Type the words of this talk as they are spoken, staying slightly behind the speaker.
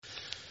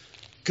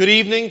Good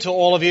evening to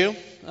all of you.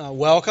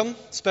 Welcome,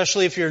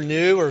 especially if you're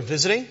new or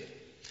visiting.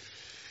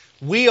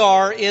 We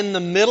are in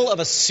the middle of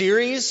a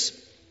series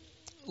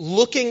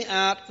looking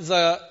at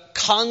the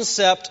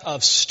concept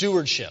of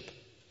stewardship,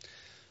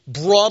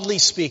 broadly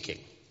speaking.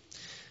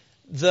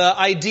 The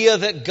idea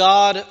that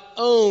God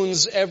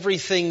owns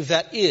everything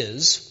that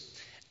is,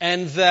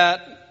 and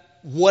that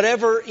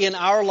whatever in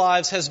our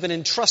lives has been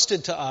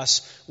entrusted to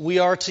us, we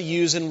are to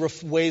use in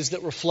ways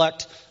that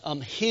reflect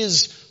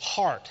His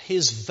heart,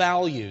 His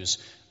values,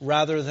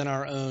 rather than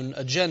our own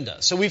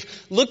agenda. So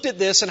we've looked at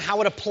this and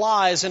how it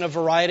applies in a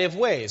variety of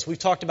ways. We've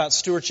talked about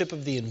stewardship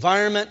of the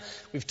environment.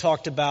 We've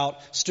talked about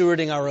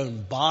stewarding our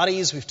own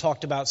bodies. We've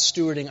talked about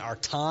stewarding our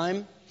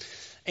time.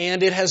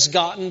 And it has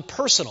gotten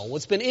personal.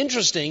 What's been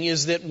interesting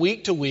is that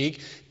week to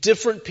week,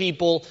 different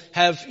people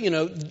have,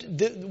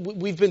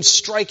 we've been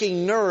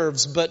striking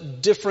nerves,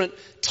 but different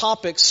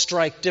topics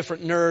strike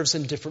different nerves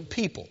in different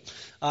people.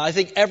 I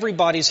think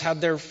everybody's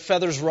had their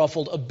feathers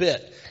ruffled a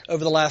bit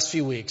over the last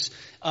few weeks.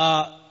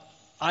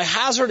 I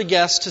hazard a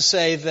guess to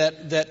say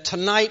that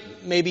tonight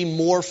maybe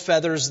more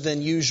feathers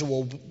than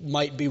usual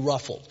might be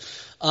ruffled.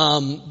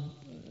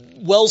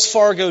 Wells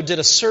Fargo did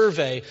a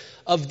survey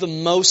of the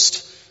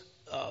most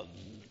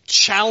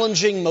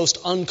challenging, most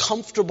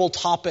uncomfortable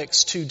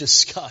topics to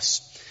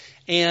discuss.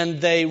 And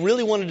they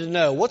really wanted to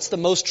know what's the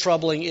most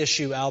troubling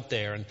issue out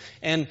there.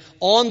 And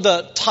on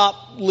the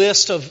top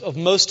list of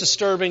most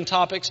disturbing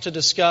topics to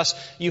discuss,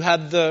 you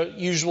had the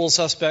usual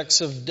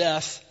suspects of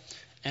death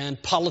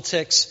and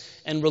politics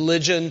and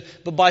religion.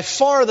 But by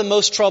far the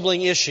most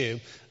troubling issue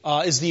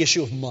is the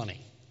issue of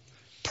money,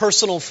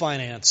 personal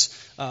finance.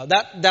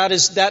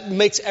 That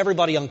makes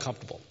everybody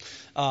uncomfortable.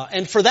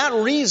 And for that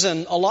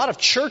reason, a lot of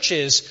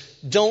churches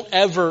don't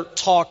ever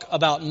talk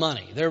about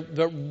money.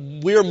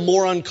 We're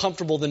more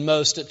uncomfortable than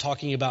most at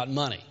talking about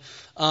money.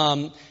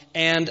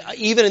 And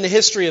even in the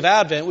history of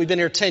Advent, we've been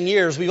here 10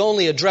 years, we've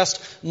only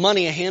addressed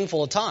money a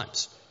handful of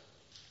times.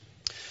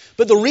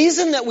 But the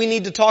reason that we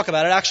need to talk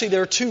about it, actually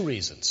there are two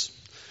reasons.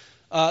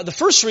 The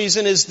first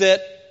reason is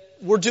that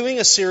we're doing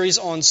a series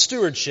on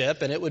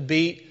stewardship, and it would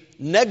be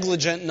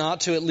negligent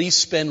not to at least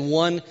spend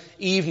one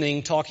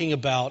evening talking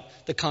about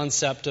the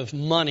concept of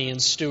money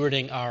and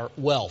stewarding our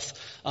wealth.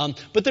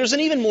 But there's an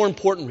even more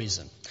important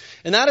reason,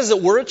 and that is that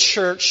we're a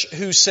church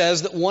who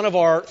says that one of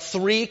our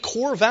three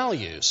core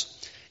values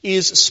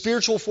is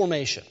spiritual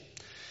formation.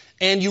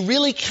 And you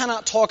really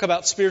cannot talk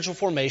about spiritual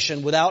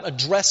formation without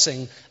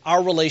addressing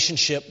our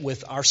relationship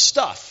with our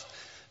stuff.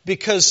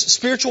 Because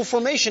spiritual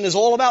formation is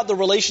all about the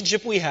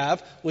relationship we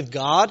have with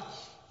God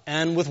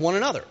and with one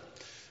another.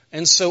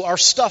 And so our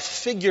stuff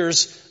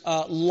figures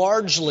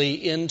largely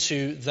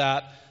into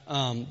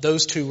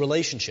those two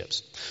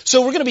relationships.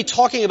 So we're going to be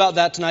talking about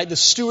that tonight, the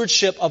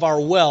stewardship of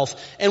our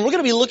wealth. And we're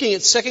going to be looking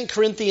at 2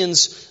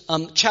 Corinthians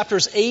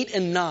chapters 8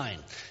 and 9.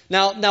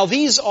 Now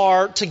these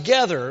are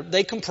together,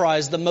 they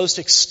comprise the most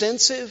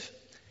extensive,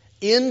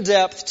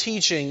 in-depth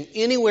teaching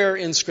anywhere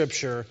in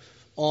Scripture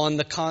on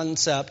the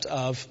concept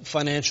of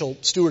financial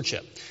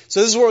stewardship.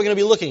 So this is what we're going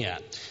to be looking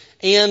at.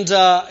 And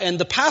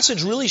the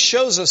passage really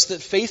shows us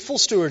that faithful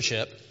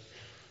stewardship,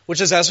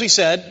 which is, as we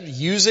said,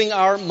 using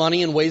our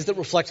money in ways that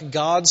reflect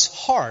God's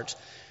heart,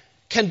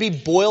 can be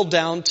boiled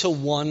down to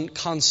one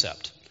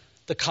concept,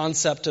 the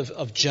concept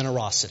of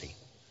generosity.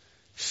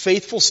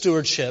 Faithful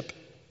stewardship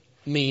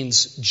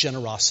means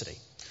generosity.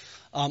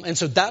 And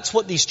so that's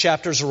what these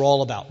chapters are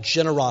all about,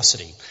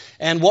 generosity.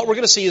 And what we're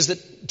going to see is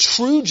that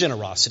true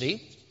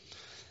generosity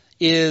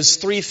is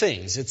three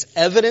things. It's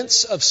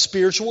evidence of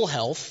spiritual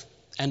health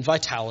and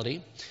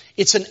vitality.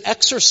 It's an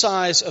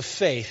exercise of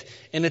faith,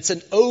 and it's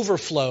an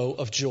overflow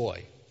of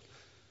joy.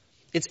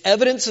 It's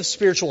evidence of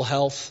spiritual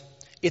health,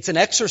 it's an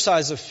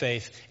exercise of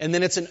faith, and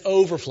then it's an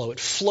overflow. It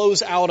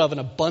flows out of an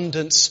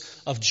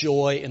abundance of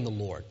joy in the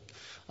Lord.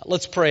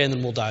 Let's pray and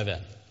then we'll dive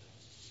in.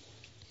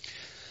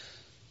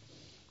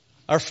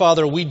 Our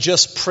Father, we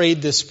just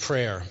prayed this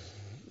prayer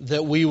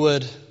that we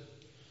would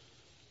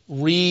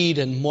read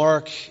and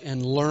mark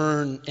and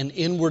learn and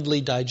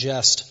inwardly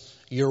digest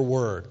your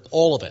word,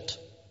 all of it.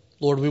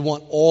 Lord, we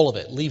want all of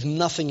it. Leave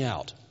nothing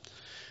out.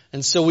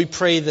 And so we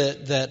pray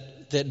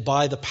that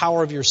by the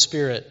power of your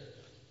Spirit,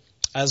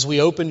 as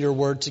we open your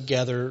word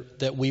together,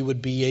 that we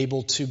would be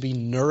able to be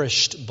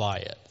nourished by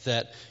it,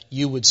 that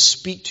you would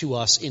speak to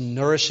us in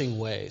nourishing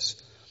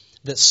ways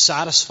that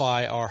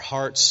satisfy our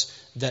hearts,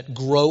 that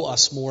grow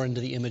us more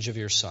into the image of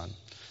your Son.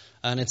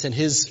 And it's in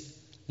his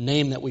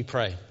name that we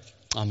pray.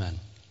 Amen.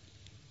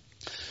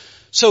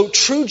 So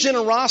true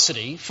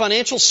generosity,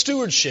 financial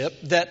stewardship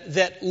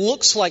that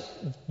looks like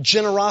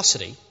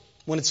generosity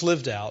when it's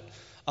lived out,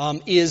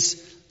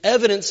 is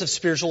evidence of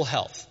spiritual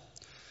health.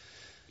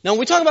 Now when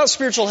we talk about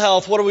spiritual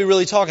health, what are we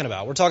really talking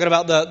about? We're talking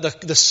about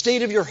the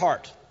state of your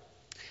heart.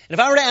 And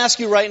if I were to ask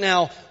you right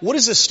now, what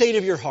is the state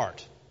of your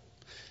heart?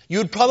 You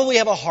would probably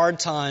have a hard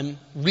time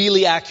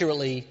really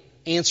accurately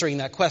answering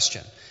that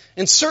question.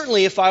 And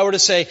certainly if I were to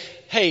say,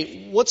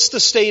 hey, what's the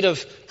state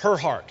of her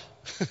heart?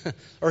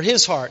 Or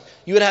his heart,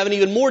 you would have an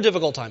even more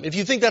difficult time. If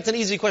you think that's an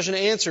easy question to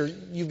answer,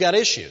 you've got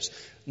issues.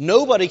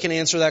 Nobody can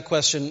answer that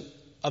question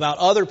about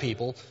other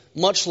people,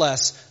 much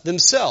less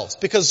themselves.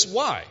 Because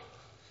why?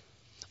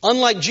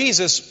 Unlike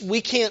Jesus,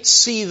 we can't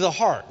see the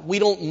heart. We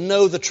don't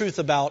know the truth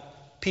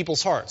about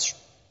people's hearts,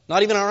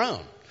 not even our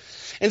own.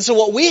 And so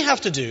what we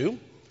have to do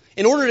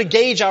in order to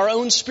gauge our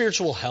own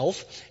spiritual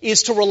health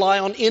is to rely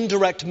on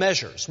indirect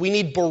measures. We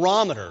need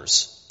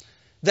barometers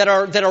that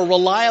are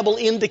reliable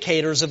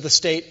indicators of the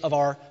state of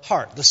our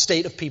heart, the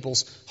state of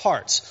people's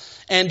hearts.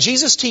 And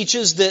Jesus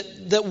teaches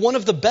that one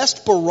of the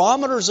best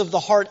barometers of the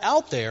heart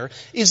out there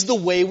is the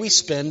way we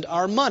spend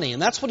our money.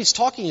 And that's what he's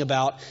talking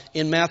about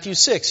in Matthew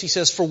 6. He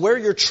says, "For where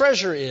your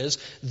treasure is,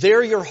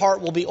 there your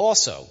heart will be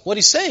also." What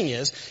he's saying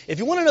is, if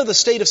you want to know the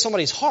state of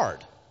somebody's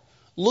heart,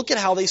 look at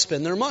how they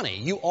spend their money.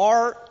 You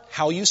are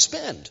how you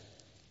spend.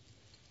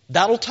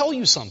 That'll tell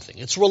you something.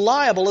 It's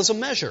reliable as a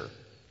measure.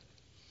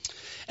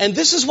 And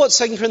this is what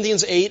 2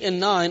 Corinthians 8 and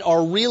 9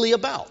 are really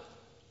about.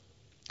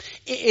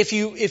 If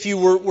you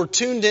were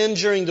tuned in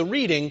during the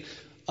reading,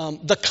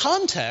 the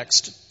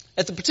context,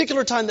 at the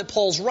particular time that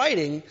Paul's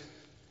writing,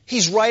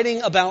 he's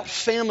writing about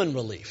famine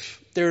relief.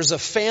 There's a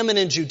famine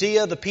in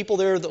Judea. The people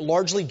there,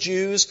 largely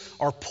Jews,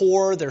 are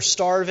poor, they're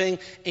starving.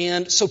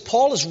 And so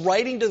Paul is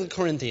writing to the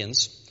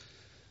Corinthians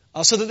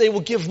so that they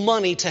will give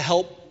money to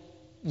help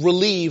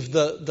relieve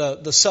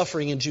the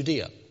suffering in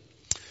Judea.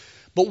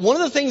 But one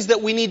of the things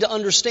that we need to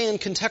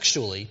understand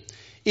contextually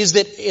is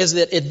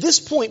that at this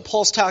point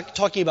Paul's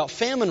talking about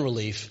famine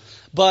relief,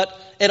 but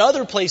at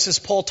other places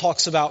Paul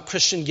talks about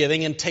Christian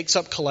giving and takes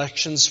up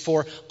collections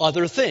for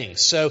other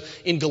things. So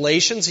in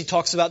Galatians he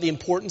talks about the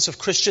importance of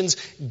Christians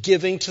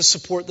giving to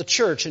support the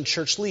church and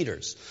church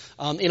leaders.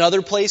 In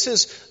other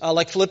places,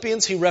 like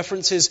Philippians, he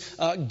references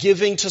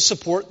giving to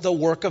support the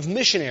work of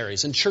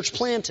missionaries and church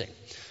planting.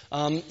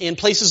 In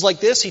places like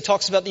this, he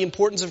talks about the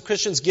importance of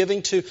Christians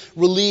giving to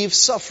relieve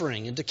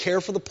suffering and to care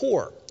for the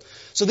poor.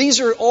 So these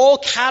are all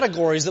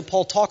categories that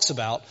Paul talks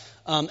about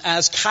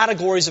as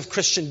categories of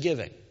Christian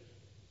giving.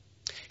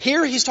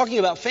 Here he's talking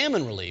about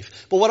famine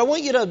relief. But what I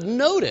want you to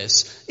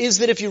notice is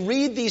that if you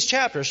read these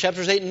chapters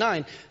 8 and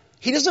 9,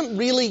 he doesn't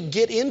really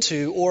get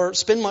into or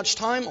spend much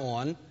time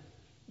on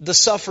the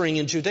suffering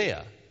in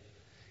Judea.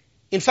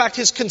 In fact,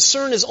 his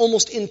concern is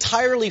almost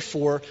entirely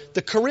for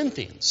the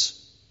Corinthians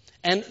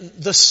and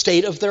the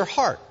state of their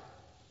heart.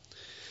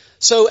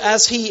 So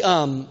as he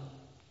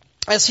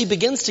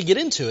begins to get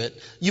into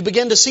it, you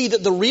begin to see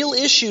that the real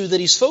issue that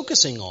he's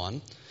focusing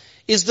on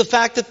is the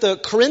fact that the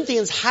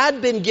Corinthians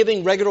had been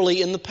giving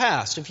regularly in the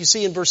past. If you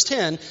see in verse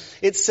 10,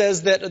 it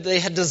says that they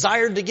had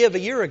desired to give a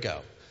year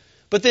ago.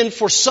 But then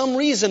for some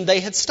reason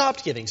they had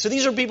stopped giving. So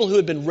these are people who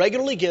had been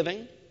regularly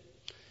giving,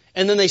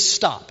 and then they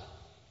stop.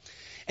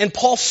 And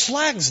Paul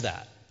flags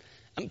that.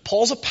 And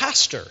Paul's a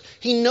pastor.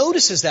 He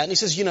notices that and he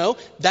says,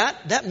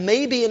 that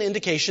may be an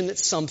indication that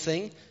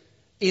something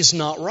is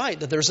not right,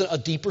 that there's a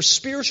deeper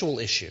spiritual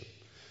issue.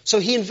 So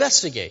he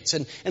investigates.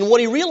 And what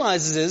he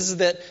realizes is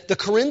that the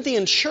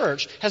Corinthian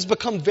church has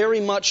become very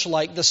much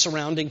like the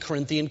surrounding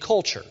Corinthian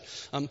culture.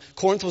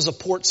 Corinth was a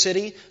port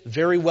city,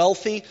 very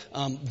wealthy,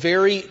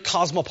 very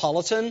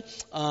cosmopolitan,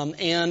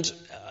 and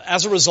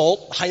as a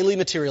result, highly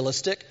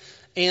materialistic.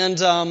 And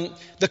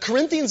the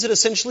Corinthians had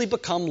essentially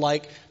become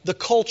like the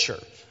culture.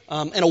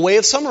 And a way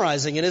of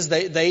summarizing it is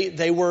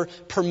they were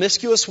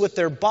promiscuous with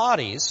their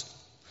bodies,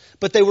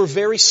 but they were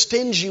very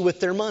stingy with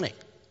their money.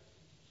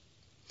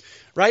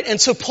 Right?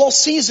 And so Paul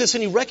sees this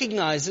and he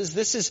recognizes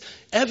this is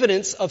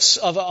evidence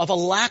of a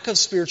lack of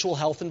spiritual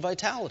health and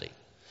vitality.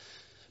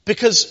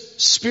 Because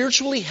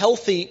spiritually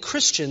healthy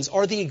Christians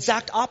are the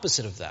exact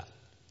opposite of that.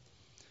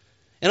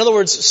 In other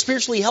words,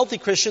 spiritually healthy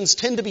Christians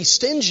tend to be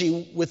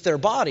stingy with their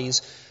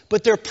bodies,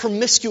 but they're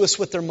promiscuous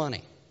with their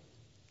money.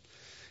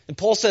 And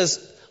Paul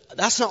says,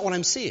 that's not what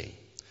I'm seeing.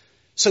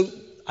 So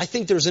I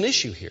think there's an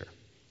issue here.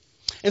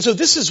 And so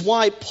this is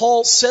why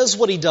Paul says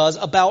what he does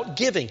about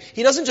giving.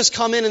 He doesn't just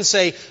come in and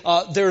say,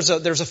 there's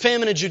a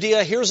famine in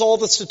Judea, here's all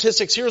the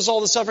statistics, here's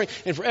all the suffering,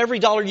 and for every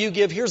dollar you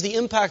give, here's the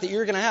impact that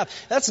you're going to have.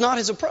 That's not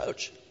his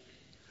approach.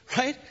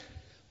 Right?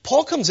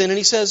 Paul comes in and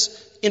he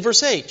says, in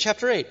verse 8,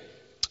 chapter 8,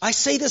 I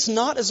say this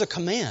not as a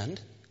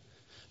command,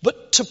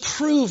 but to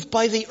prove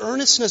by the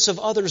earnestness of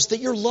others that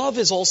your love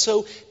is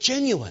also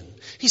genuine.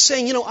 He's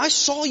saying, I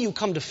saw you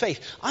come to faith.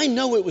 I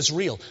know it was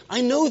real.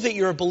 I know that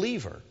you're a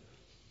believer.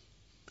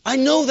 I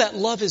know that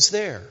love is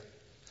there.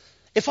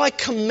 If I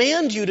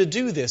command you to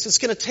do this, it's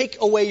going to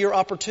take away your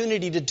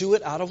opportunity to do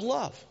it out of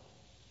love.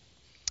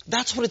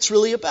 That's what it's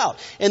really about.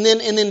 And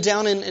then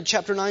down in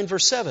chapter 9,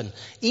 verse 7,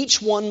 each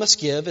one must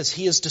give as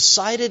he has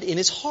decided in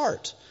his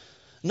heart,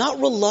 not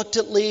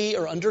reluctantly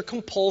or under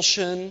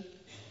compulsion.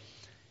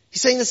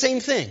 He's saying the same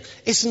thing.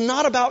 It's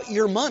not about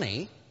your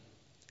money.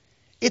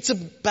 It's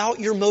about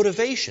your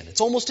motivation.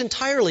 It's almost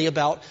entirely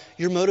about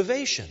your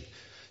motivation.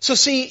 So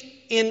see,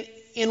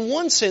 in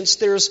one sense,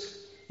 there's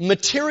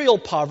material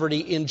poverty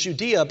in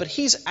Judea, but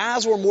he's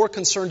as or more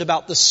concerned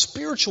about the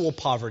spiritual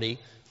poverty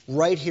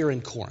right here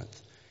in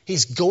Corinth.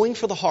 He's going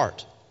for the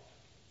heart.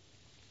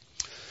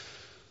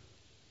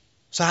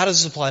 So how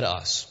does this apply to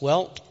us?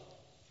 Well,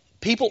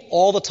 People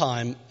all the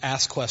time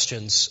ask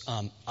questions.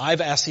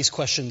 I've asked these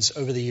questions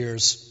over the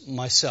years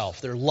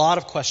myself. There are a lot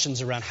of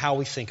questions around how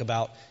we think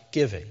about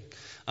giving.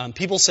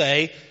 People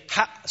say,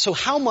 so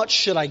how much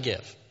should I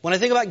give? When I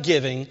think about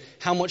giving,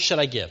 how much should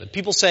I give? And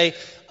people say,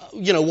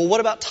 well,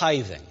 what about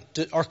tithing?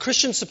 Are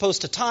Christians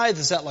supposed to tithe?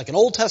 Is that like an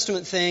Old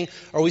Testament thing?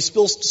 Or are we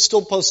still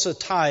supposed to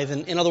tithe?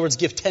 And in other words,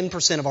 give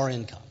 10% of our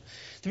income?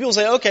 The people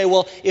say, okay,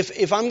 well,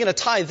 if I'm going to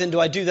tithe, then do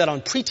I do that on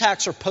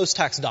pre-tax or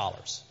post-tax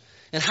dollars?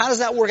 And how does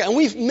that work? And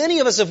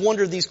many of us have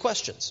wondered these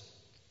questions.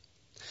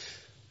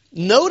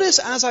 Notice,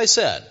 as I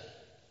said,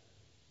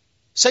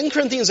 2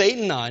 Corinthians 8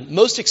 and 9,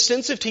 most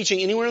extensive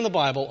teaching anywhere in the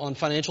Bible on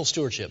financial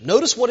stewardship.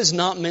 Notice what is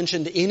not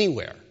mentioned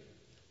anywhere.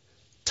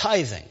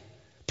 Tithing.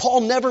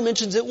 Paul never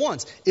mentions it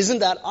once. Isn't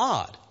that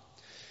odd?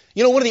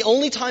 One of the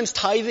only times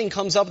tithing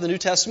comes up in the New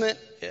Testament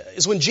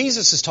is when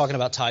Jesus is talking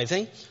about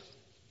tithing.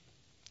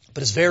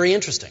 But it's very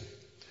interesting.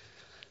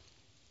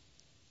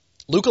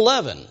 Luke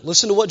 11,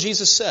 listen to what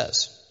Jesus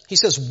says. He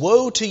says,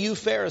 "Woe to you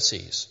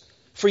Pharisees,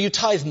 for you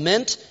tithe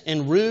mint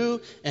and rue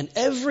and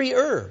every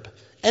herb,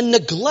 and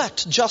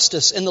neglect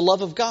justice and the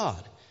love of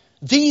God.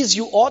 These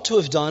you ought to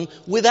have done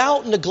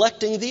without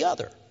neglecting the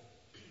other."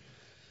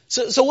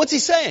 So what's he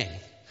saying?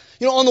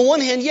 On the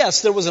one hand,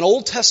 yes, there was an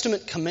Old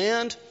Testament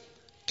command,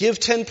 give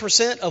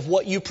 10% of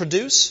what you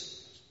produce.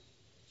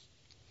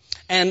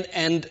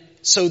 And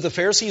so the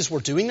Pharisees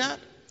were doing that.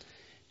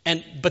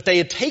 But they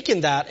had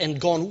taken that and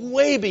gone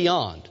way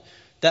beyond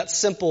that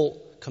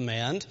simple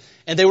command,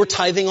 and they were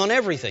tithing on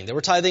everything. They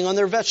were tithing on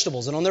their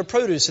vegetables and on their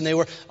produce, and they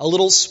were a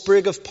little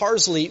sprig of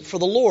parsley for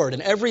the Lord,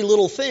 and every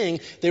little thing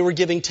they were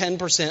giving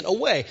 10%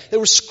 away. They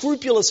were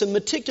scrupulous and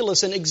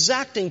meticulous and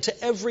exacting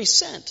to every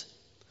cent.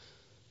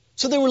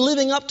 So they were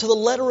living up to the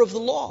letter of the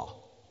law.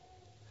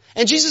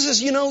 And Jesus says,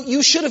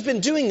 you should have been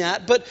doing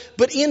that, but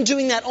in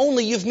doing that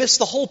only, you've missed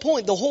the whole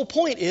point. The whole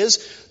point is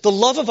the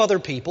love of other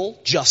people,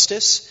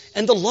 justice,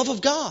 and the love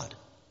of God.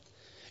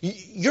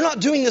 You're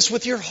not doing this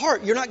with your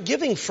heart. You're not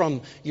giving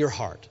from your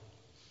heart.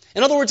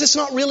 In other words, it's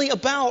not really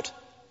about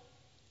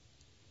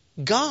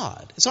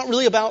God. It's not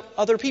really about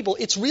other people.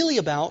 It's really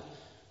about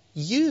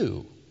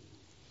you.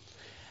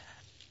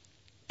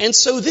 And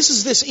so this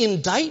is this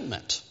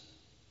indictment.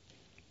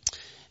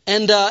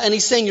 And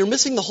he's saying you're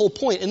missing the whole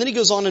point. And then he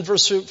goes on in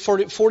verse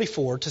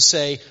 44 to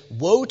say,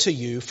 "Woe to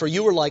you, for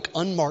you are like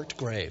unmarked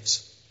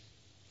graves."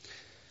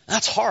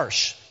 That's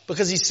harsh,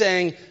 because he's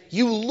saying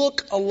you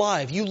look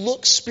alive, you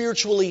look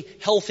spiritually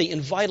healthy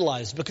and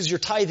vitalized because you're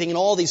tithing in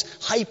all these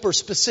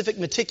hyper-specific,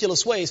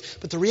 meticulous ways.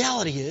 But the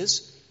reality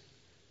is,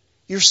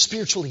 you're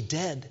spiritually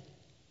dead.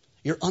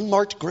 You're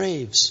unmarked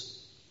graves.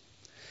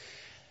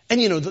 And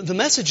the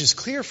message is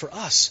clear for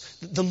us.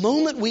 The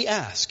moment we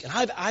ask, and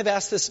I've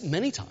asked this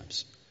many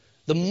times,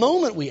 the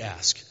moment we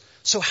ask,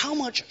 so how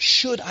much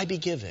should I be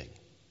giving?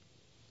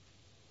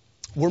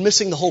 We're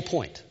missing the whole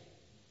point.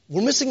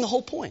 We're missing the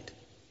whole point.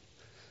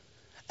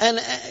 And,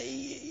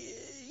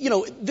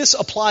 this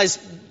applies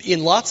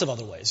in lots of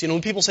other ways.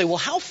 When people say, well,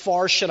 how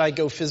far should I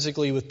go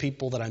physically with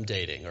people that I'm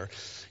dating? Or,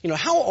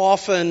 how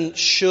often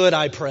should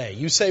I pray?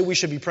 You say we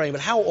should be praying,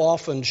 but how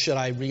often should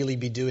I really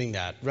be doing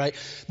that, right?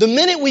 The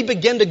minute we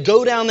begin to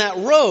go down that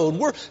road,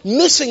 we're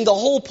missing the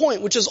whole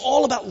point, which is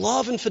all about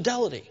love and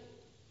fidelity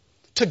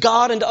to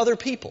God and to other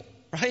people,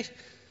 right?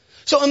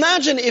 So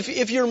imagine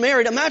if you're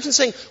married, imagine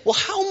saying, well,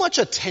 how much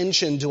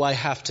attention do I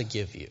have to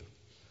give you?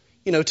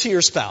 To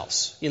your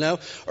spouse,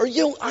 or,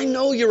 I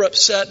know you're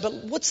upset, but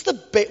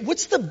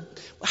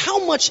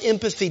how much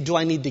empathy do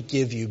I need to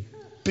give you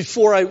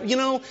before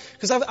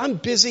because I'm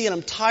busy and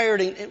I'm tired,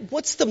 and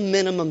what's the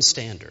minimum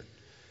standard?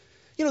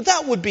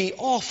 That would be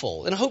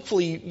awful, and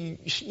hopefully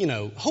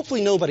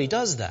nobody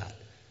does that.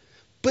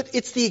 But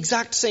it's the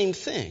exact same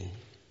thing.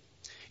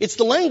 It's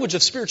the language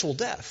of spiritual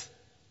death.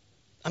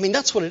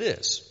 That's what it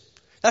is.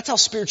 That's how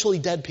spiritually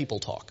dead people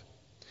talk.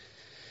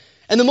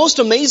 And the most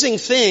amazing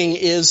thing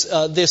is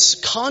this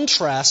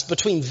contrast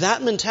between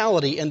that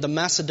mentality and the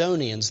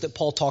Macedonians that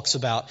Paul talks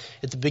about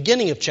at the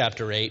beginning of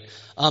chapter 8.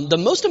 The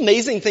most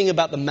amazing thing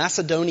about the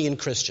Macedonian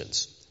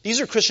Christians,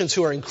 these are Christians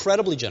who are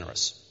incredibly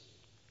generous,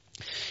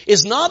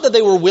 is not that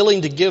they were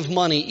willing to give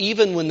money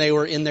even when they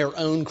were in their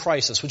own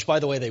crisis, which, by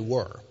the way, they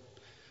were.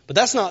 But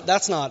that's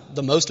not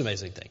the most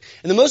amazing thing.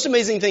 And the most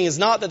amazing thing is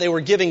not that they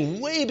were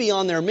giving way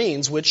beyond their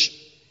means, which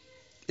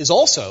is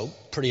also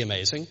pretty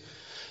amazing.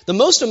 The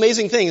most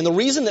amazing thing, and the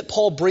reason that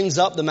Paul brings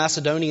up the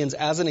Macedonians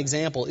as an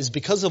example, is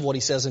because of what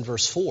he says in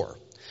verse 4.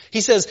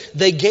 He says,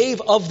 they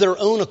gave of their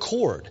own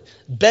accord,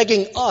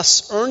 begging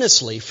us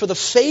earnestly for the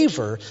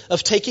favor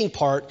of taking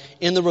part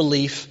in the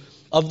relief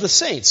of the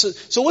saints.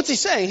 So what's he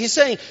saying? He's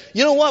saying,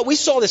 you know what? We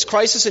saw this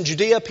crisis in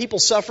Judea, people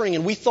suffering,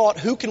 and we thought,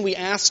 who can we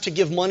ask to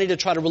give money to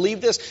try to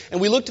relieve this? And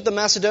we looked at the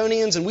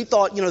Macedonians and we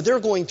thought, they're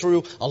going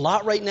through a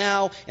lot right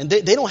now, and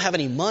they don't have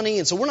any money,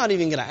 and so we're not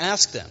even going to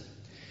ask them.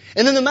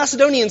 And then the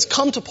Macedonians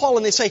come to Paul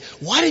and they say,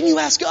 why didn't you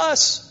ask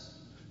us?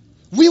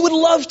 We would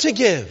love to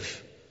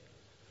give.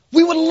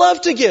 We would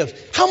love to give.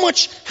 How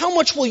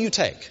much will you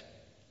take?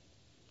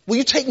 Will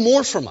you take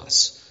more from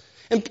us?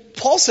 And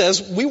Paul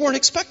says, we weren't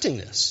expecting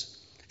this.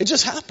 It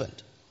just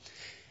happened.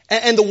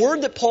 And the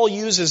word that Paul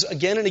uses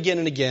again and again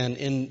and again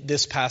in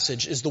this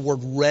passage is the word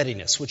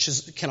readiness, which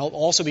can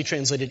also be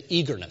translated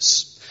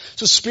eagerness.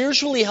 So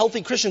spiritually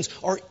healthy Christians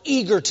are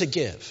eager to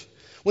give.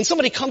 When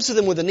somebody comes to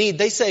them with a need,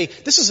 they say,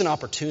 this is an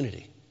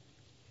opportunity.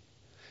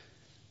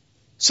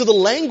 So the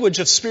language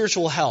of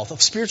spiritual health,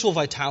 of spiritual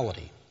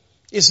vitality,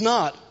 is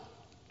not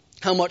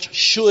how much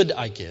should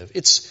I give?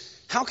 It's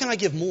how can I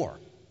give more?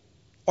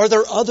 Are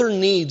there other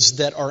needs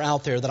that are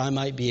out there that I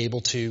might be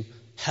able to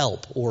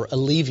help or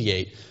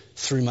alleviate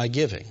through my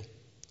giving?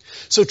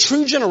 So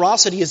true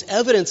generosity is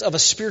evidence of a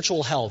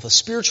spiritual health, a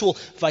spiritual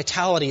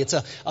vitality. It's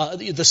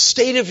the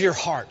state of your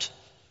heart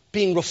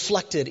being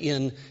reflected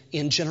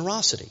in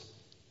generosity.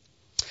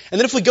 And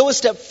then if we go a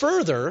step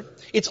further,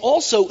 it's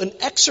also an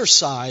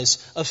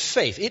exercise of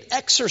faith. It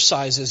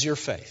exercises your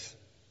faith.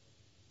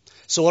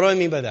 So what do I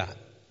mean by that?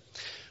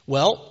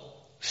 Well,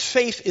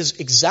 faith is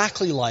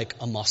exactly like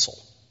a muscle.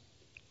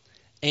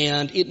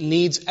 And it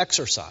needs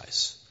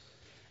exercise.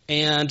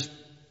 And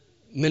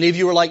many of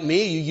you are like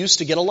me, you used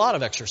to get a lot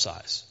of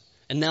exercise.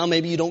 And now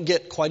maybe you don't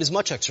get quite as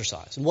much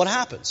exercise. And what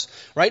happens,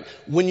 right?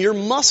 When your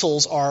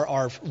muscles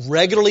are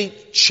regularly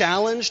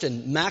challenged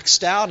and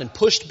maxed out and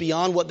pushed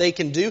beyond what they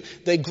can do,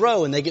 they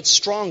grow and they get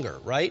stronger,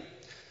 right?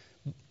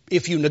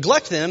 If you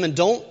neglect them and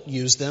don't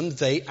use them,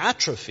 they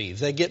atrophy,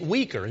 they get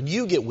weaker, and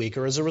you get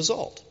weaker as a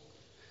result.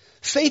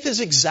 Faith is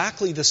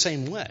exactly the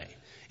same way.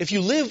 If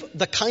you live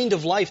the kind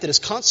of life that is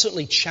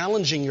constantly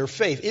challenging your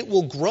faith, it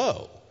will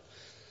grow.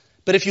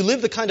 But if you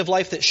live the kind of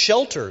life that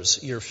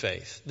shelters your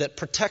faith, that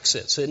protects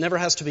it so it never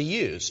has to be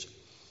used,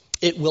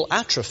 it will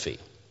atrophy.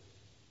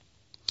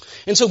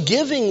 And so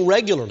giving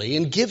regularly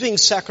and giving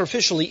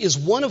sacrificially is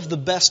one of the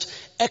best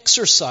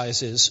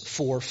exercises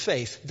for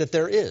faith that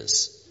there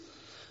is.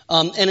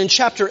 And in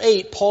chapter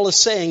 8, Paul is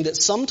saying that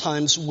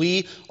sometimes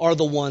we are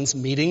the ones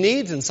meeting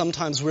needs and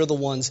sometimes we're the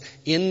ones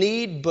in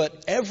need,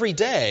 but every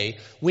day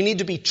we need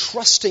to be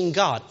trusting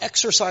God,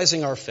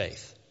 exercising our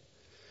faith,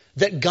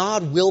 that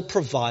God will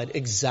provide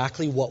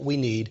exactly what we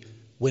need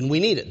when we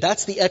need it.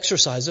 That's the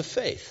exercise of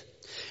faith.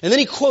 And then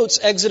he quotes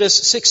Exodus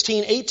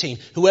 16:18,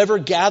 whoever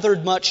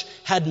gathered much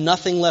had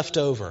nothing left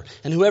over,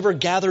 and whoever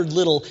gathered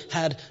little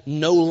had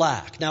no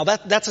lack. Now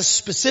that's a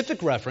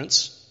specific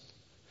reference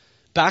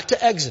back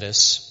to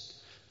Exodus,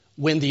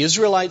 when the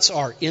Israelites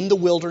are in the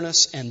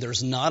wilderness and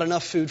there's not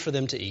enough food for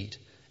them to eat,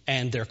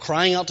 and they're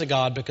crying out to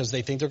God because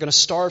they think they're going to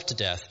starve to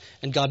death,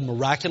 and God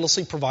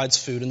miraculously provides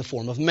food in the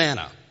form of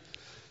manna.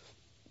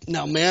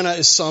 Now, manna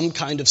is some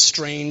kind of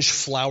strange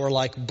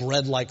flour-like,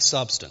 bread-like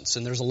substance,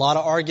 and there's a lot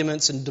of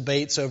arguments and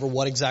debates over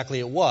what exactly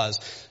it was.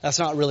 That's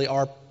not really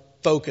our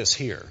focus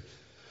here.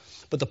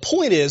 But the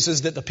point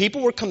is that the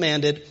people were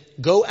commanded,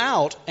 go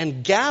out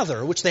and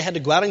gather, which they had to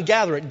go out and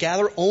gather it,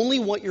 gather only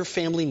what your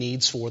family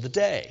needs for the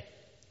day.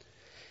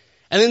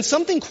 And then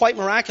something quite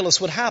miraculous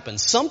would happen.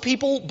 Some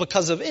people,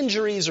 because of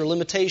injuries or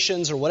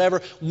limitations or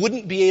whatever,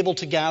 wouldn't be able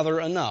to gather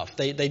enough.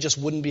 They just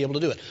wouldn't be able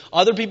to do it.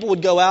 Other people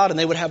would go out and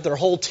they would have their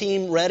whole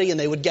team ready and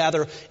they would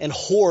gather and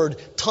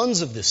hoard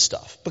tons of this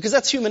stuff. Because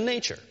that's human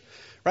nature,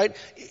 right?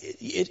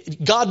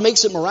 God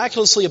makes it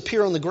miraculously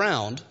appear on the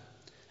ground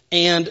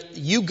and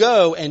you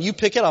go and you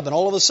pick it up and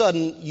all of a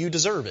sudden you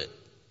deserve it.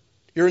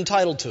 You're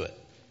entitled to it.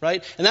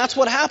 Right? And that's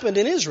what happened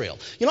in Israel.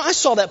 You know, I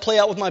saw that play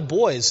out with my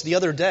boys the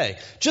other day.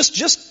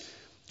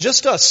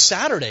 Just a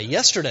Saturday,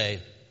 yesterday,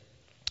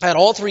 I had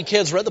all three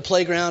kids. We're at the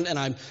playground, and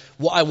I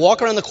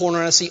walk around the corner,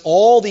 and I see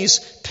all these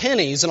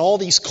pennies and all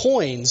these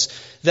coins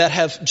that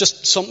have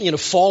just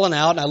fallen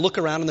out. And I look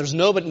around, and there's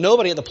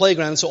nobody at the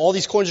playground, so all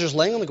these coins are just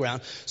laying on the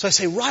ground. So I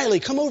say,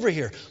 Riley, come over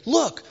here.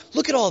 Look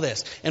at all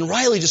this. And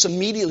Riley just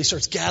immediately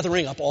starts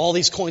gathering up all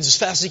these coins as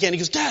fast as he can. He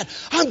goes, Dad,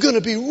 I'm going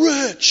to be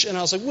rich. And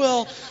I was like,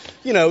 well,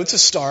 it's a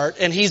start.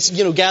 And he's,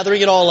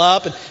 gathering it all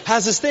up and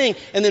has this thing.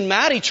 And then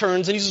Maddie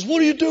turns and he says, what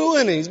are you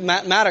doing? And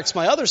Maddox,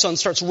 my other son,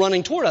 starts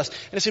running toward us.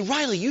 And I say,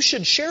 Riley, you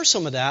should share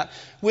some of that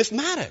with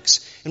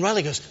Maddox. And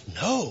Riley goes,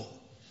 no.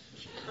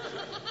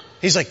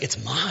 He's like,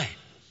 it's mine.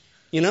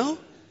 He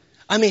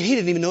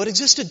didn't even know it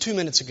existed 2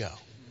 minutes ago.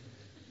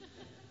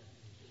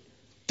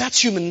 That's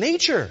human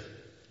nature.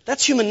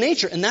 That's human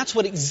nature. And that's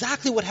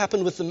exactly what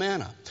happened with the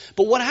manna.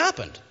 But what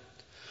happened?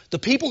 The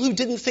people who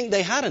didn't think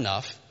they had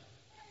enough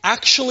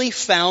actually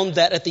found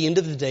that at the end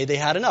of the day they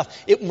had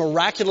enough. It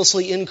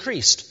miraculously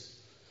increased.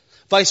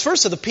 Vice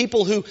versa, the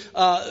people who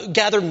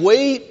gathered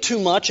way too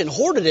much and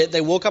hoarded it,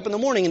 they woke up in the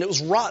morning and it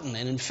was rotten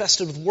and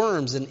infested with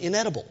worms and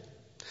inedible.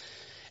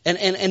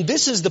 And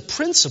this is the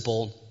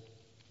principle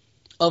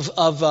of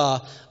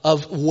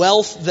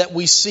wealth that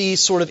we see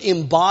sort of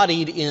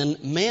embodied in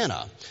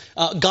manna.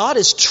 God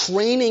is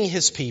training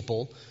His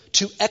people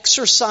to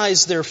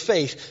exercise their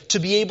faith to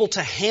be able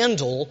to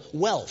handle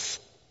wealth.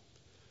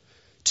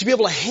 To be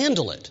able to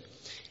handle it.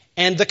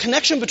 And the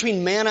connection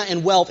between manna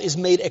and wealth is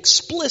made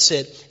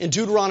explicit in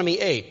Deuteronomy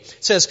 8. It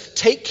says,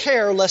 take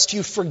care lest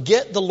you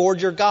forget the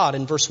Lord your God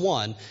in verse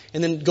 1,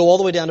 and then go all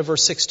the way down to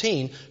verse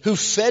 16, who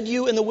fed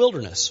you in the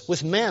wilderness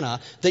with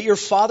manna that your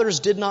fathers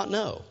did not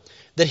know,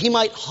 that He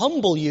might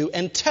humble you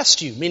and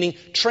test you, meaning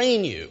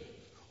train you.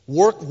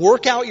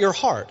 Work out your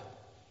heart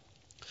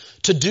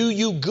to do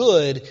you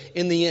good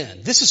in the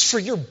end. This is for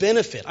your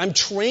benefit. I'm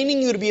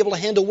training you to be able to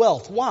handle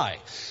wealth. Why?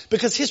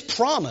 Because his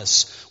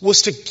promise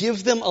was to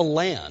give them a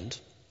land,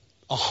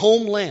 a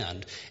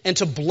homeland, and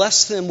to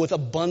bless them with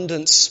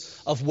abundance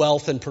of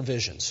wealth and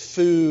provisions,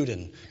 food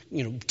and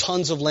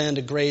tons of land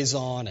to graze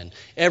on and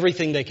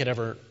everything they could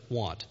ever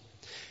want.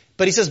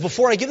 But he says,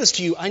 before I give this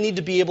to you, I need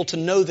to be able to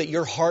know that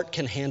your heart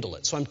can handle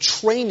it. So I'm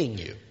training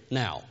you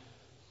now,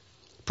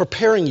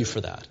 preparing you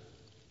for that.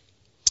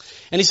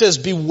 And he says,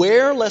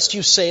 beware lest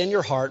you say in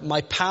your heart,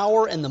 my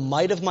power and the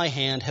might of my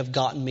hand have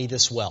gotten me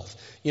this wealth.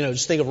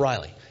 Just think of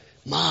Riley.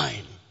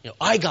 Mine.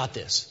 I got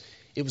this.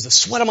 It was the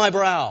sweat of my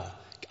brow.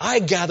 I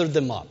gathered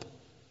them up.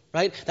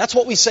 Right? That's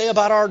what we say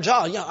about our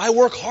job. I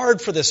work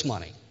hard for this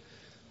money.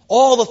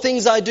 All the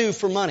things I do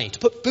for money, to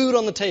put food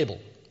on the table.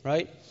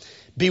 Right?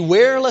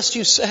 Beware lest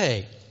you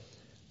say,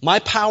 my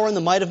power and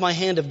the might of my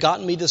hand have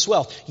gotten me this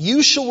wealth.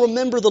 You shall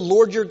remember the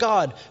Lord your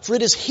God, for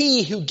it is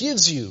He who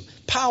gives you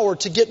power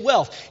to get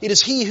wealth. It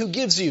is He who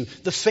gives you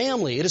the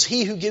family. It is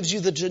He who gives you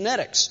the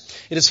genetics.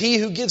 It is He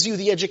who gives you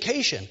the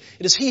education.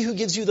 It is He who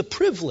gives you the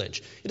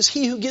privilege. It is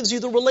He who gives you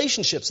the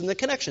relationships and the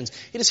connections.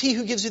 It is He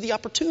who gives you the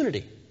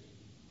opportunity.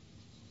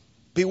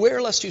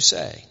 Beware lest you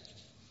say,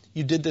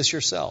 you did this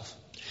yourself.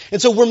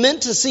 And so we're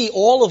meant to see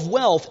all of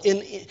wealth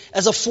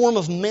as a form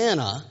of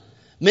manna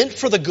meant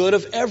for the good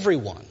of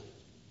everyone.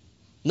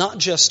 Not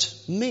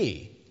just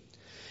me.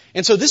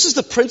 And so this is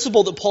the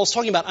principle that Paul's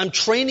talking about. I'm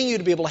training you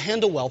to be able to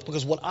handle wealth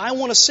because what I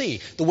want to see,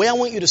 the way I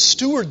want you to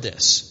steward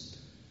this,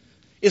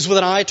 is with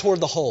an eye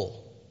toward the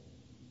whole.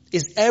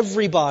 Is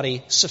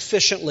everybody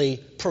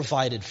sufficiently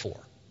provided for?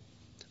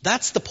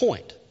 That's the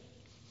point.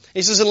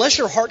 He says, unless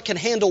your heart can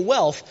handle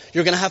wealth,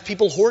 you're going to have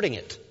people hoarding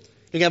it.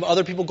 You're going to have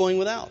other people going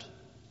without.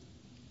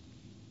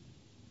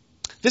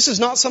 This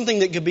is not something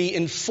that could be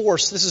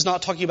enforced. This is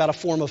not talking about a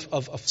form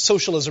of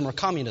socialism or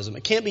communism.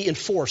 It can't be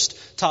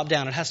enforced top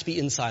down. It has to be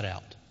inside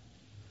out.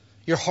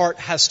 Your heart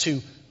has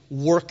to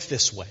work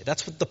this way.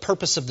 That's what the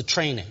purpose of the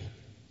training.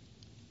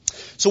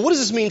 So what does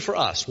this mean for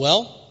us?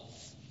 Well,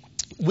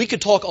 we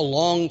could talk a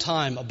long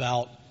time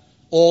about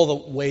all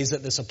the ways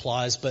that this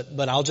applies,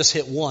 but I'll just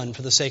hit one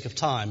for the sake of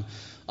time.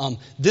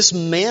 This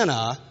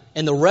manna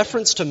and the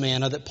reference to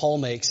manna that Paul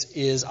makes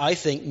is, I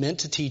think, meant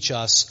to teach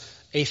us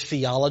a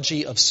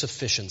theology of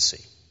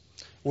sufficiency,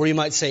 or you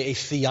might say a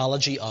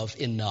theology of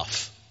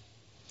enough.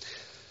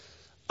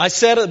 I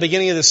said at the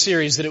beginning of this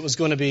series that it was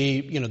going to be,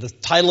 the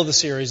title of the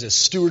series is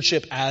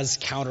Stewardship as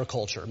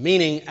Counterculture,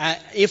 meaning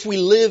if we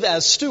live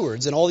as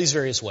stewards in all these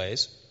various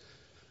ways,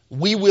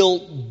 we will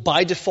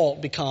by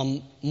default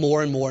become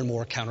more and more and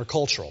more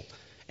countercultural.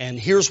 And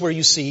here's where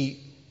you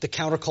see the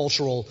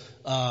countercultural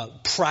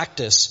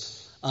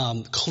practice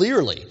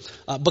clearly,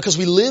 because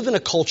we live in a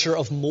culture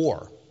of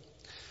more.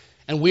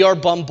 And we are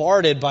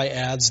bombarded by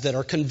ads that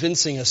are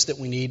convincing us that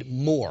we need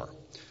more.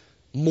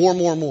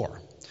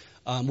 More.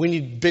 We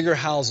need bigger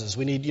houses.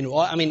 We need,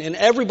 and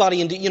everybody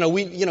in,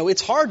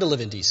 it's hard to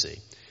live in D.C.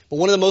 But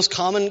one of the most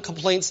common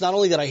complaints, not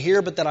only that I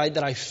hear, but that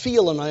I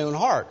feel in my own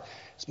heart,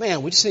 is,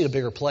 man, we just need a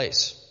bigger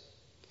place.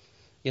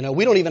 We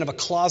don't even have a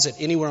closet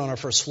anywhere on our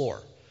first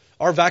floor.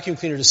 Our vacuum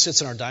cleaner just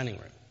sits in our dining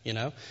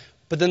room,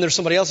 But then there's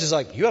somebody else who's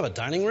like, you have a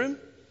dining room?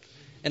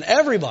 And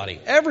everybody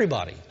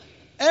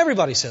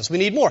says we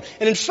need more.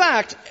 And in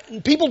fact,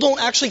 people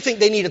don't actually think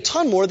they need a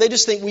ton more. They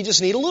just think we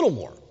just need a little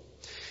more.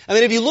 I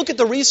mean, if you look at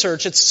the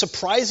research, it's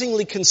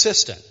surprisingly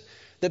consistent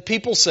that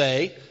people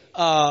say,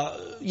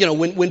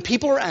 when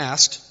people are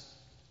asked,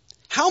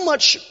 how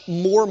much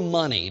more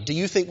money do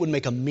you think would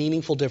make a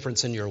meaningful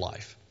difference in your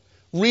life?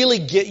 Really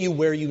get you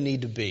where you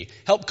need to be.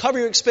 Help cover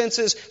your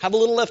expenses, have a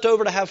little left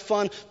over to have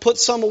fun, put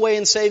some away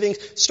in savings,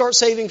 start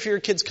saving for your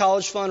kids'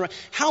 college fund.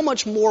 How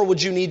much more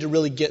would you need to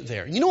really get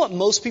there? You know what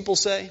most people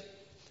say?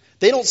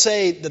 They don't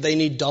say that they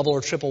need double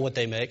or triple what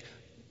they make.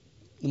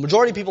 The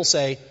majority of people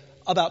say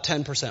about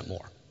 10%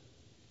 more.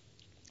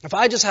 If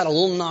I just had a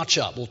little notch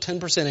up, a little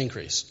 10%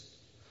 increase.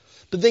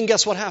 But then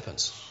guess what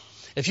happens?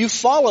 If you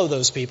follow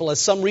those people, as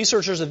some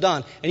researchers have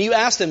done, and you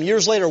ask them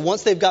years later,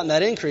 once they've gotten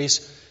that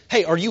increase,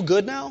 hey, are you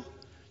good now?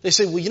 They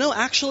say, well,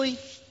 actually,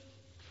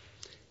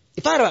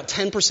 if I had about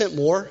 10%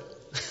 more,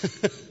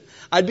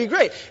 I'd be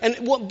great.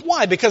 And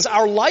why? Because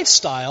our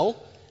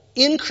lifestyle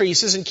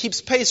increases and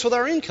keeps pace with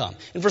our income.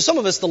 And for some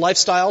of us, the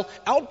lifestyle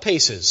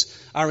outpaces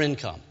our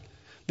income.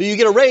 But you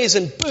get a raise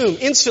and boom,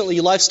 instantly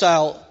your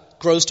lifestyle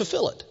grows to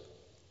fill it.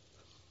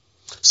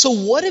 So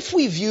what if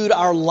we viewed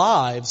our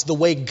lives the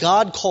way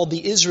God called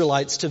the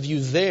Israelites to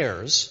view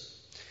theirs,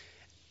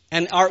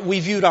 and we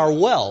viewed our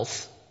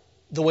wealth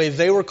the way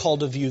they were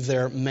called to view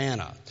their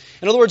manna?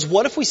 In other words,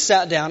 what if we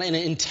sat down and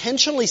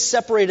intentionally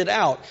separated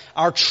out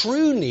our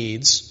true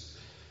needs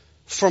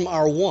from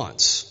our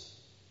wants?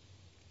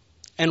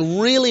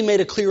 And really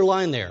made a clear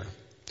line there.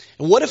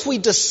 And what if we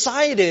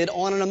decided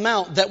on an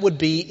amount that would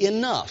be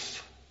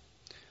enough?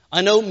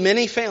 I know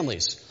many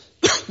families,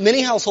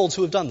 many households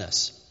who have done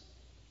this.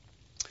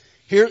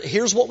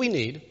 Here's what we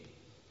need,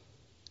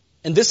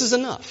 and this is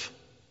enough.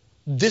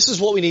 This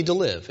is what we need to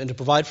live and to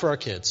provide for our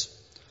kids.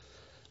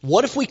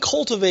 What if we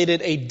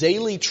cultivated a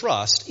daily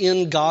trust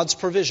in God's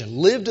provision,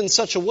 lived in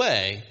such a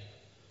way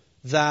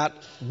that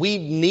we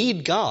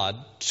need God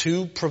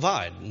to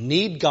provide,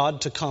 need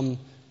God to come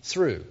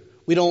through?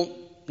 We don't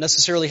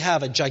necessarily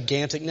have a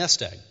gigantic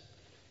nest egg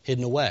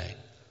hidden away.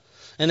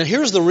 And then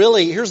here's the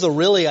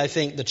really, I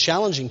think, the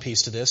challenging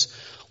piece to this.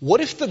 What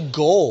if the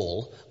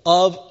goal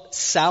of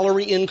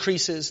salary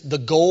increases, the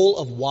goal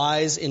of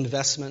wise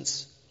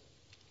investments,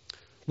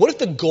 what if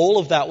the goal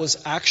of that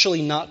was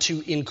actually not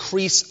to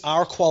increase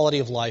our quality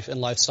of life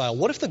and lifestyle?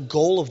 What if the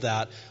goal of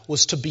that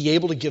was to be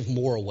able to give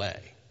more away?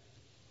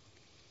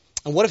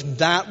 And what if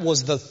that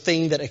was the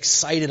thing that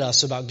excited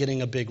us about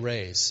getting a big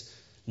raise?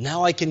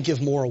 Now I can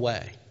give more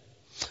away.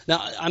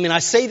 Now, I mean, I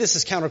say this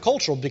is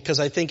countercultural because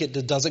I think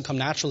it doesn't come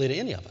naturally to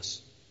any of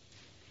us.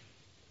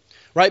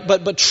 Right?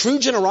 But true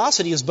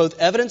generosity is both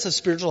evidence of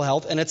spiritual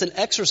health and it's an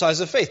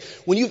exercise of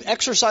faith. When you've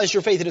exercised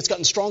your faith and it's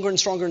gotten stronger and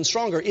stronger and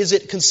stronger, is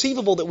it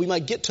conceivable that we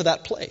might get to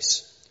that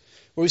place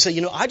where we say,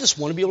 I just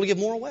want to be able to give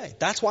more away.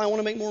 That's why I want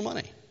to make more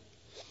money.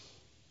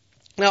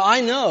 Now, I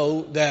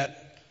know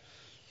that,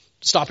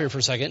 stop here for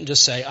a second and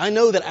just say, I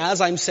know that as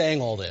I'm saying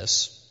all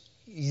this,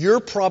 you're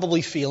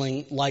probably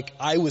feeling like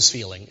I was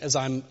feeling as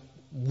I'm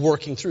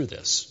working through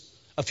this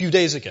a few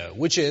days ago,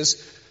 which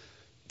is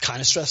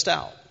kind of stressed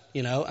out.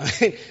 I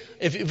mean,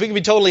 if we can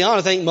be totally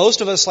honest, I think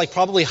most of us,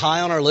 probably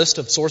high on our list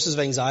of sources of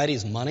anxiety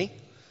is money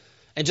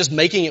and just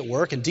making it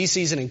work. And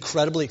DC is an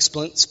incredibly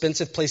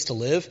expensive place to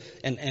live,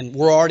 and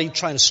we're already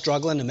trying to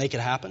struggling to make it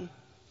happen.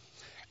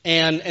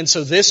 And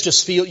so this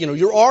just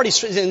you're already,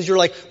 and you're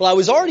like, well, I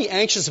was already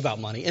anxious about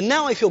money, and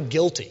now I feel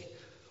guilty.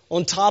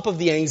 On top of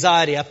the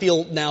anxiety, I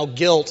feel now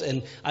guilt,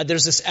 and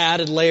there's this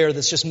added layer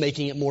that's just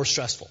making it more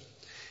stressful.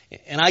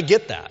 And I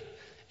get that.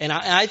 And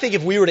I think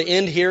if we were to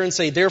end here and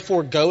say,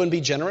 therefore, go and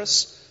be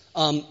generous,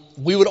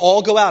 we would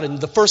all go out. And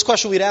the first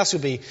question we'd ask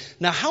would be,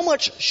 now, how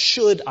much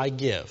should I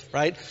give,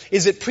 right?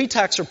 Is it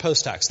pre-tax or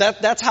post-tax?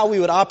 That's how we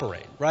would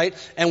operate, right?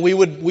 And we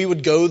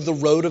would go the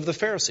road of the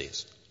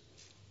Pharisees.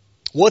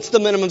 What's the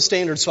minimum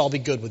standard so I'll be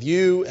good with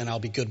you, and I'll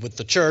be good with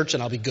the church,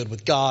 and I'll be good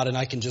with God, and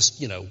I can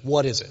just,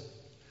 what is it?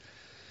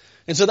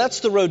 And so that's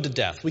the road to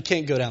death. We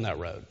can't go down that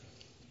road.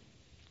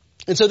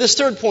 And so this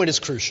third point is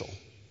crucial.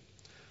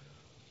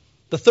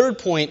 The third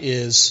point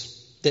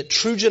is that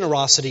true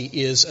generosity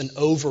is an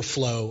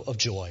overflow of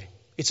joy.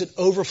 It's an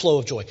overflow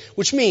of joy,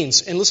 which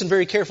means, and listen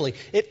very carefully,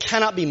 it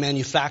cannot be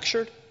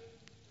manufactured.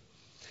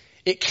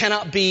 It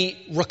cannot be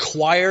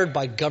required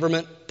by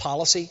government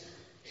policy.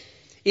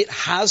 It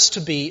has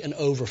to be an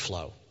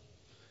overflow.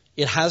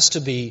 It has to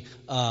be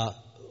an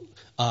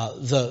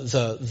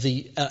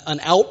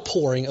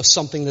outpouring of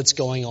something that's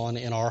going on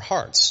in our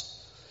hearts.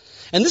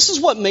 And this is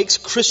what makes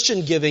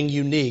Christian giving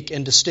unique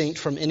and distinct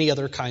from any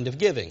other kind of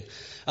giving.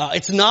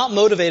 It's not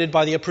motivated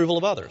by the approval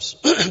of others.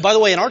 By the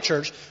way, in our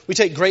church, we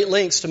take great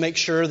lengths to make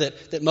sure that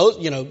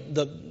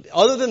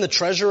other than the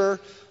treasurer,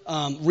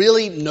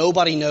 really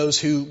nobody knows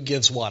who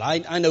gives what.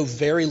 I know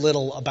very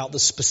little about the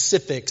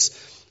specifics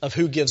of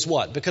who gives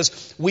what,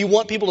 because we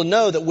want people to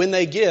know that when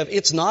they give,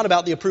 it's not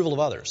about the approval of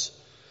others.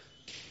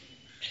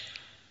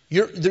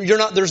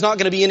 There's not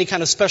going to be any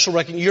kind of special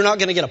recognition. You're not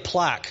going to get a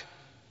plaque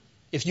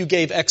if you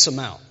gave X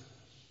amount,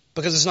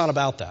 because it's not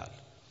about that.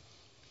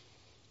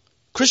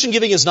 Christian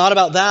giving is not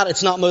about that.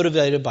 It's not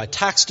motivated by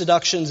tax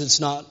deductions.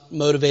 It's not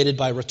motivated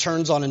by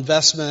returns on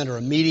investment or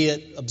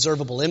immediate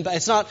observable impact.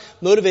 It's not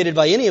motivated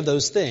by any of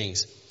those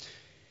things.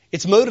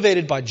 It's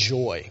motivated by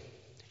joy.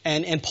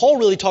 And Paul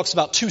really talks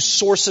about two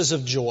sources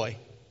of joy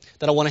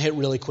that I want to hit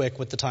really quick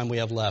with the time we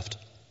have left.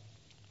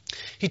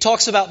 He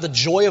talks about the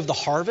joy of the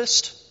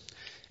harvest,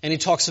 and he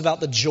talks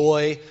about the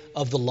joy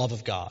of the love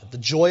of God. The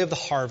joy of the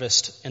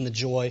harvest and the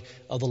joy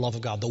of the love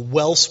of God. The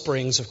well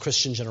springs of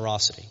Christian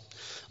generosity.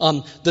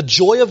 The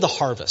joy of the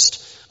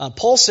harvest.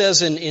 Paul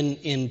says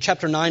in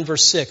chapter 9,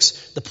 verse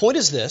 6, the point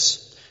is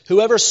this: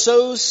 whoever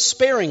sows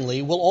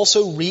sparingly will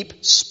also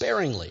reap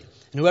sparingly.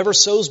 And whoever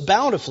sows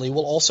bountifully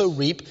will also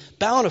reap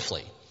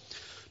bountifully.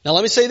 Now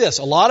let me say this.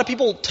 A lot of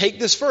people take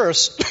this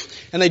verse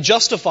and they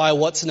justify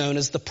what's known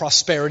as the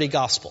prosperity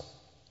gospel.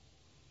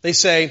 They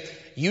say,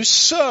 you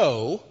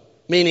sow,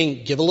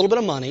 meaning give a little bit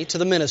of money to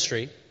the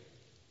ministry.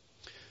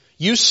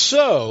 You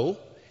sow,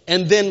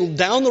 and then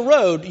down the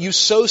road, you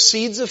sow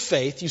seeds of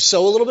faith. You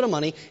sow a little bit of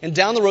money, and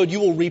down the road, you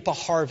will reap a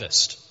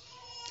harvest.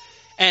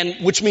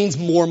 And which means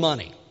more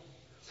money.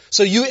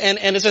 So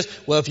and it says,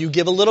 well, if you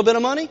give a little bit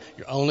of money,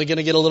 you're only going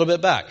to get a little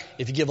bit back.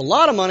 If you give a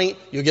lot of money,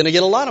 you're going to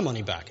get a lot of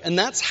money back. And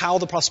that's how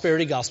the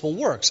prosperity gospel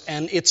works.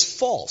 And it's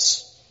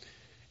false.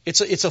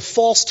 It's a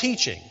false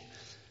teaching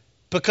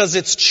because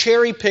it's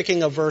cherry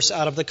picking a verse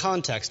out of the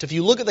context. If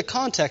you look at the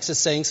context, it's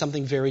saying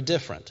something very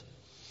different.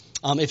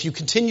 If you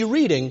continue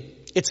reading,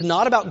 it's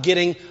not about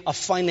getting a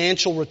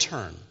financial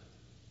return.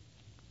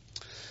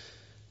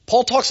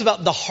 Paul talks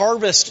about the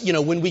harvest,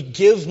 when we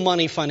give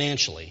money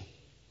financially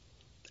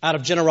out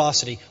of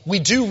generosity, we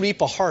do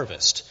reap a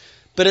harvest.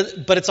 But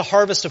it's a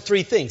harvest of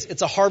three things.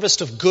 It's a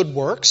harvest of good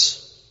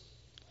works,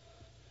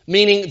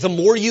 meaning the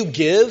more you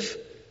give,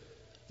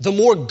 the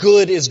more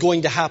good is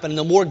going to happen, and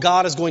the more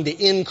God is going to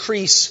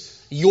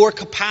increase your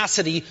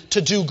capacity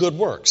to do good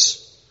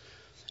works.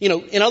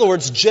 In other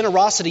words,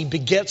 generosity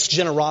begets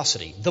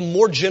generosity. The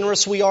more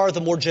generous we are,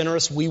 the more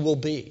generous we will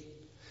be.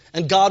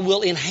 And God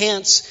will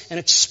enhance and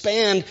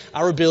expand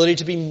our ability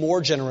to be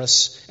more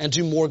generous and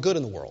do more good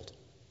in the world.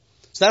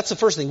 So that's the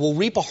first thing. We'll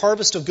reap a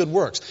harvest of good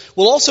works.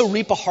 We'll also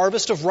reap a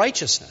harvest of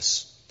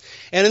righteousness.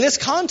 And in this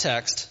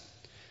context,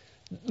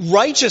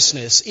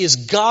 righteousness is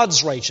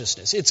God's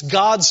righteousness. It's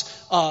God's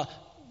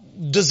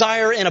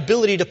desire and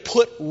ability to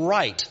put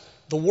right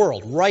the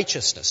world.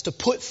 Righteousness, to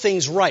put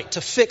things right,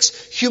 to fix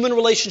human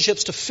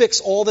relationships, to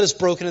fix all that is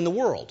broken in the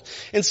world.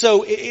 And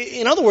so,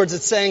 in other words,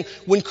 it's saying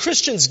when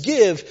Christians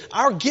give,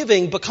 our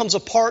giving becomes a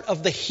part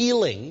of the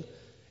healing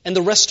and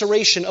the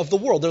restoration of the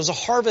world. There's a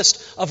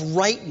harvest of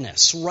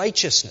rightness,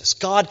 righteousness,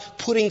 God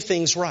putting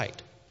things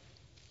right.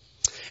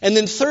 And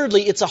then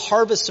thirdly, it's a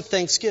harvest of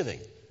thanksgiving.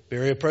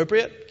 Very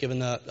appropriate, given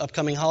the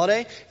upcoming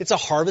holiday. It's a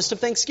harvest of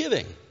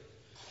thanksgiving.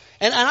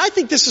 And I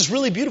think this is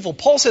really beautiful.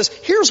 Paul says,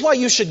 here's why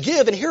you should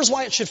give, and here's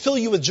why it should fill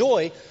you with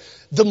joy.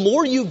 The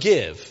more you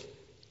give,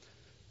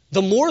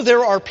 the more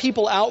there are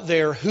people out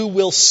there who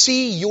will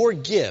see your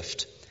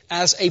gift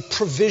as a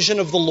provision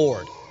of the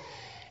Lord.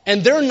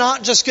 And they're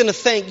not just going to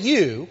thank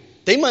you.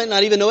 They might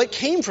not even know it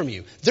came from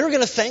you. They're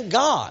going to thank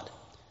God.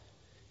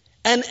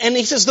 And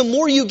he says the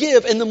more you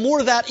give and the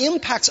more that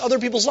impacts other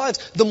people's lives,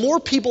 the more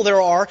people there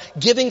are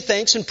giving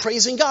thanks and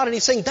praising God. And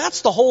he's saying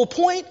that's the whole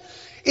point,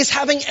 is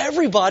having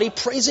everybody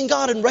praising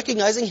God and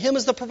recognizing Him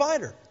as the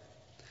provider.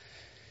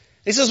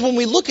 He says when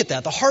we look at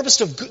that, the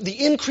harvest of good,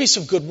 the increase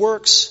of good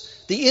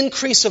works, the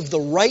increase of the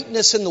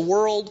rightness in the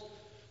world,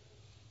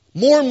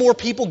 more and more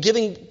people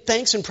giving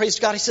thanks and praise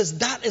to God, he says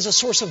that is a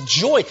source of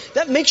joy.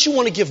 That makes you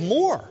want to give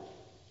more.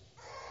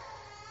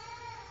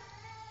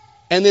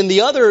 And then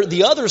the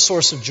other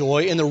source of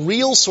joy, and the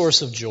real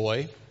source of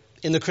joy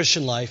in the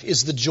Christian life,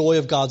 is the joy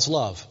of God's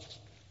love.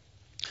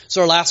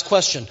 So our last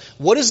question,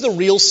 what is the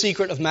real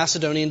secret of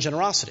Macedonian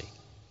generosity?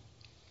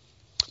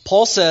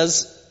 Paul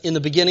says in the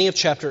beginning of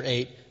chapter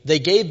 8, they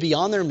gave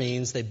beyond their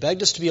means, they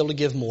begged us to be able to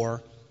give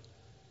more,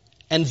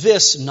 and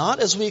this not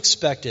as we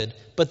expected,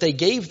 but they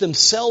gave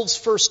themselves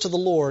first to the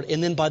Lord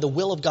and then by the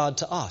will of God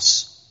to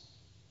us.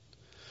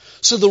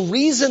 So the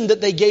reason that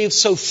they gave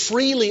so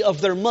freely of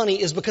their money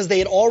is because they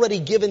had already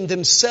given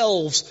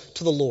themselves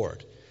to the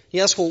Lord.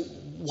 You ask, well,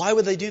 why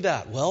would they do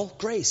that? Well,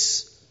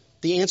 grace.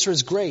 The answer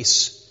is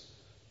grace.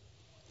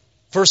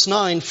 Verse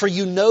 9, for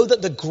you know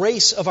that the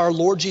grace of our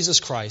Lord Jesus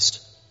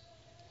Christ,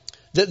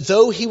 that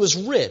though He was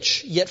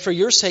rich, yet for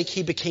your sake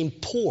He became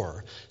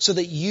poor, so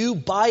that you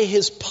by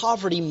His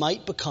poverty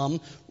might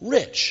become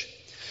rich.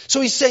 So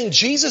he's saying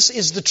Jesus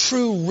is the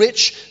true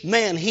rich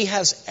man. He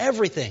has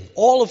everything.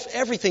 All of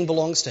everything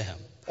belongs to Him.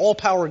 All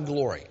power and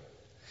glory.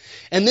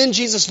 And then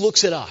Jesus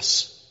looks at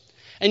us.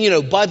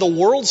 And by the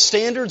world's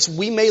standards,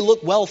 we may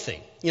look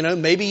wealthy.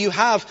 Maybe you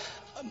have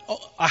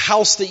a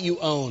house that you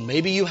own.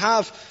 Maybe you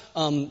have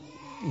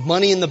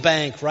money in the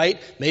bank, right?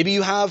 Maybe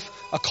you have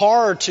a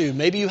car or two.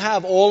 Maybe you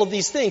have all of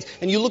these things.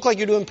 And you look like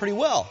you're doing pretty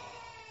well.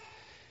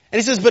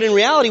 And he says, but in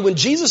reality, when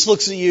Jesus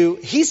looks at you,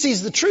 He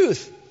sees the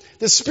truth.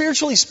 That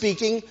spiritually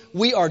speaking,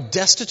 we are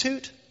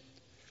destitute,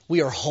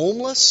 we are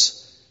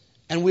homeless,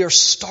 and we are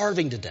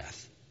starving to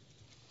death.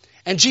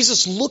 And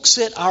Jesus looks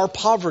at our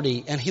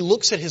poverty and He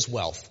looks at His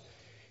wealth.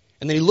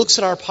 And then He looks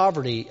at our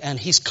poverty and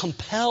He's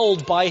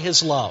compelled by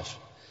His love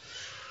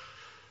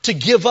to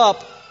give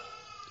up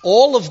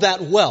all of that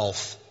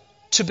wealth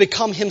to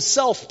become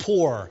Himself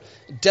poor,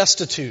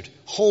 destitute,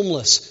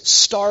 homeless,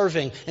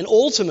 starving, and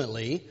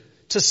ultimately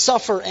to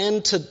suffer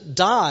and to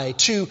die,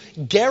 to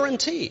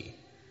guarantee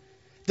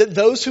that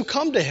those who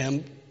come to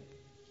Him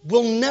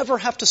will never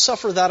have to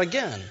suffer that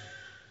again.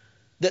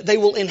 That they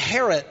will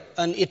inherit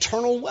an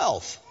eternal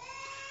wealth.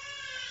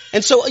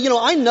 And so,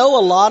 I know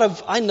a lot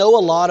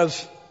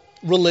of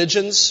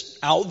religions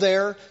out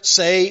there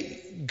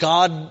say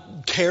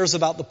God cares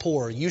about the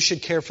poor. You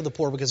should care for the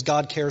poor because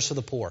God cares for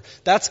the poor.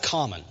 That's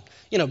common.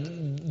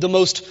 The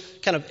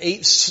most kind of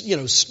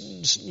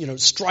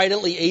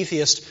stridently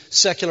atheist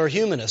secular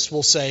humanist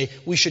will say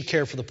we should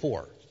care for the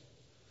poor.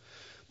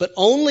 But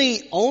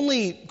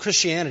only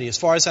Christianity, as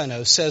far as I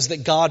know, says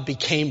that God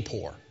became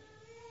poor.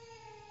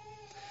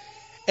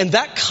 And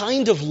that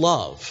kind of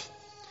love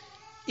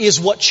is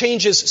what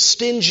changes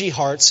stingy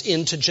hearts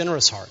into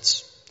generous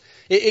hearts.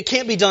 It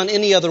can't be done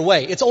any other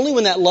way. It's only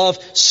when that love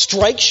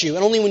strikes you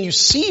and only when you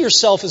see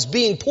yourself as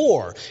being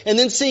poor and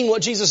then seeing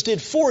what Jesus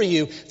did for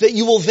you that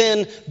you will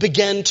then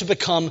begin to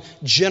become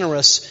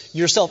generous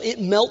yourself. It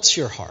melts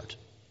your heart.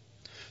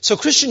 So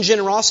Christian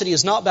generosity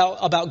is not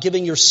about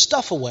giving your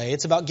stuff away.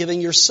 It's about giving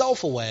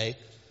yourself away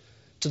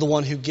to the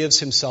one who gives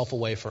Himself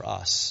away for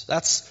us.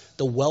 That's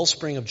the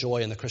wellspring of joy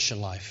in the Christian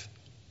life.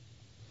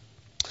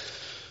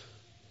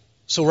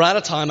 So we're out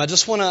of time. I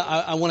just want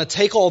to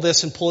take all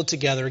this and pull it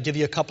together, give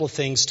you a couple of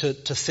things to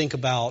think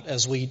about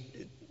as we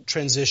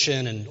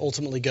transition and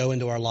ultimately go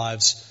into our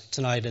lives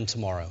tonight and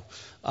tomorrow.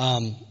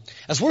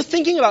 As we're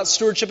thinking about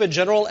stewardship in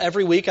general,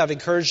 every week I've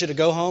encouraged you to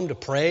go home, to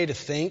pray, to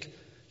think,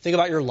 Think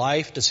about your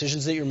life,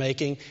 decisions that you're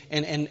making,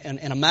 and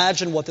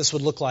imagine what this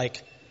would look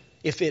like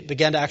if it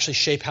began to actually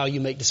shape how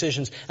you make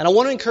decisions. And I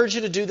want to encourage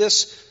you to do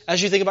this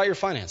as you think about your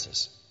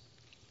finances.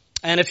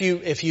 And if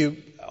you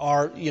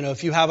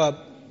have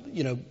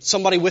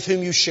somebody with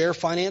whom you share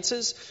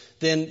finances,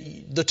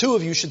 then the two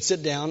of you should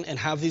sit down and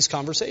have these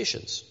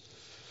conversations.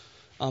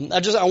 I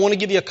want to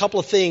give you a couple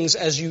of things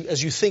as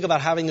you think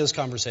about having those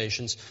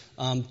conversations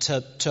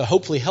to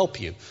hopefully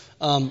help you.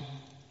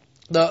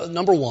 The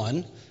number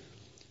one,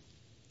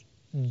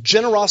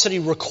 generosity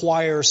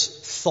requires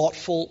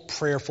thoughtful,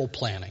 prayerful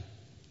planning.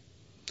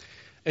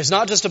 It's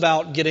not just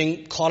about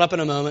getting caught up in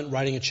a moment,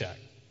 writing a check.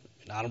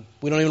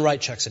 We don't even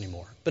write checks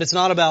anymore. But it's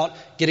not about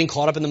getting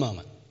caught up in the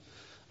moment.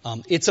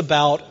 It's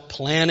about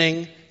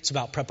planning. It's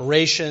about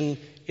preparation.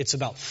 It's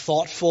about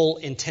thoughtful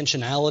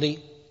intentionality.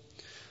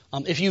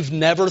 If you've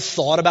never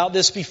thought about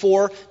this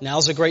before,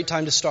 now's a great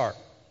time to start.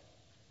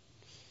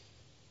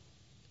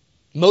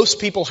 Most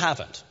people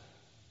haven't.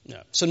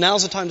 No. So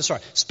now's the time to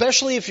start.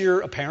 Especially if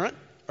you're a parent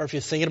or if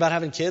you're thinking about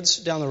having kids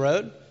down the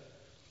road.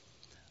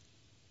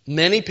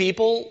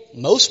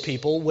 Most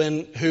people,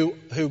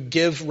 who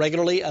give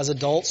regularly as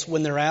adults,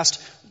 when they're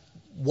asked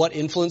what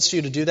influenced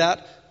you to do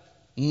that,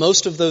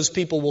 most of those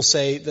people will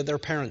say that their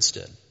parents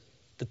did.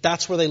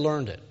 That's where they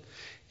learned it.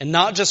 And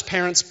not just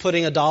parents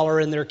putting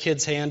 $1 in their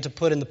kid's hand to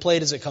put in the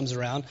plate as it comes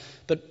around,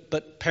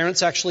 but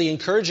parents actually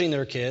encouraging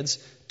their kids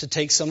to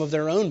take some of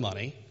their own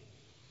money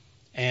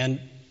and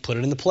put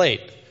it in the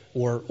plate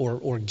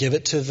or give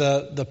it to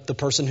the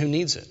person who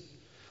needs it.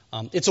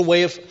 It's a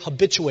way of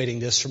habituating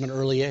this from an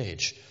early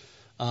age.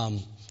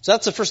 So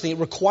that's the first thing. It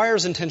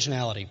requires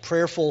intentionality,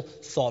 prayerful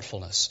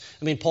thoughtfulness.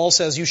 Paul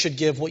says you should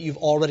give what you've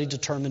already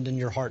determined in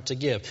your heart to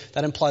give.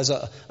 That implies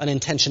an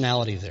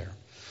intentionality there.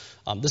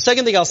 The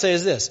second thing I'll say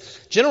is this.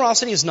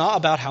 Generosity is not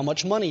about how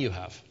much money you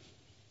have.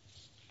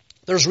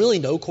 There's really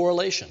no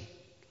correlation.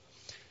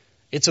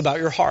 It's about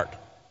your heart.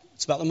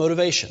 It's about the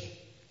motivation.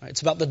 Right?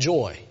 It's about the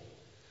joy.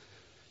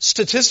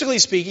 Statistically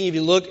speaking, if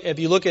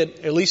you look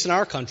at least in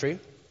our country,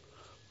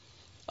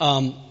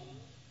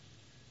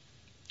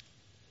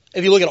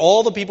 if you look at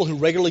all the people who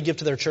regularly give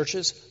to their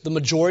churches, the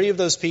majority of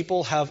those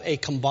people have a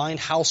combined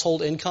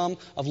household income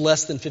of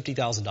less than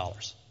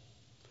 $50,000.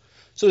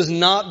 So it is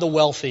not the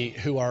wealthy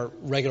who are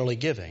regularly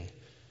giving.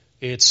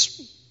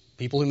 It's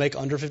people who make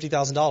under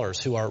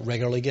 $50,000 who are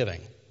regularly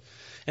giving.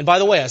 And by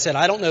the way, I said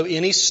I don't know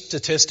any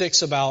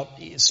statistics about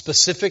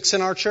specifics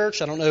in our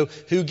church. I don't know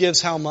who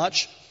gives how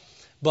much.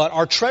 But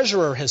our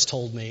treasurer has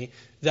told me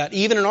that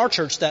even in our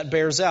church that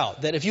bears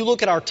out. That if you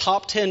look at our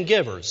top 10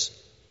 givers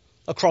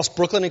across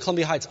Brooklyn and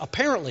Columbia Heights,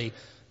 apparently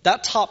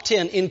that top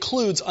 10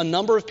 includes a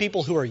number of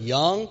people who are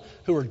young,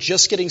 who are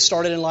just getting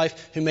started in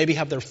life, who maybe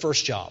have their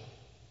first job.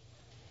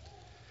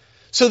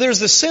 So there's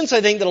this sense, I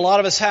think, that a lot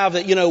of us have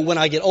that, when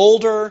I get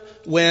older,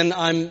 when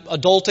I'm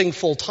adulting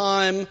full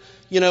time,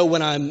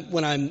 when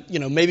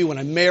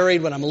I'm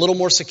married, when I'm a little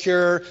more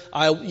secure,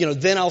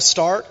 then I'll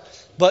start.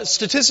 But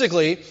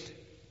statistically,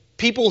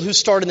 people who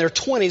start in their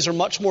 20s are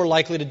much more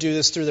likely to do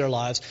this through their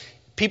lives.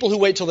 People who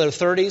wait till their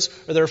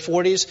 30s or their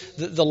 40s,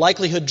 the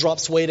likelihood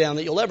drops way down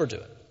that you'll ever do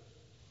it.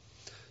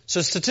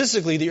 So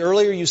statistically, the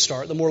earlier you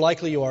start, the more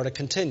likely you are to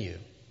continue.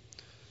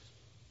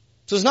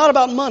 So it's not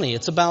about money.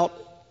 It's about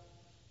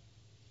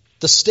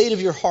the state of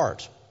your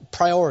heart,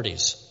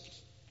 priorities.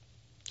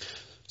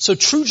 So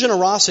true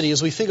generosity,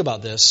 as we think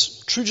about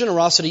this, true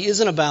generosity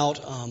isn't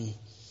about all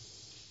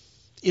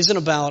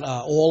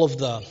of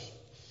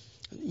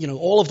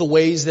the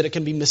ways that it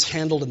can be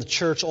mishandled in the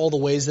church, all the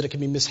ways that it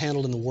can be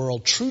mishandled in the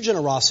world. True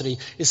generosity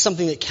is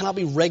something that cannot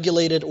be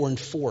regulated or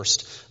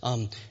enforced.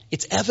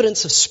 It's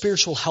evidence of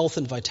spiritual health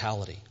and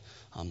vitality.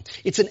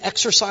 It's an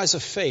exercise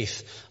of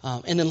faith.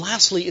 And then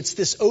lastly, it's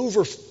this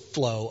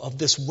overflow of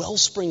this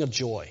wellspring of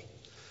joy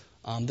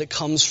that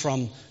comes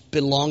from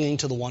belonging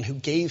to the one who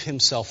gave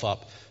himself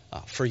up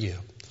for you.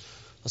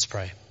 Let's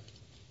pray.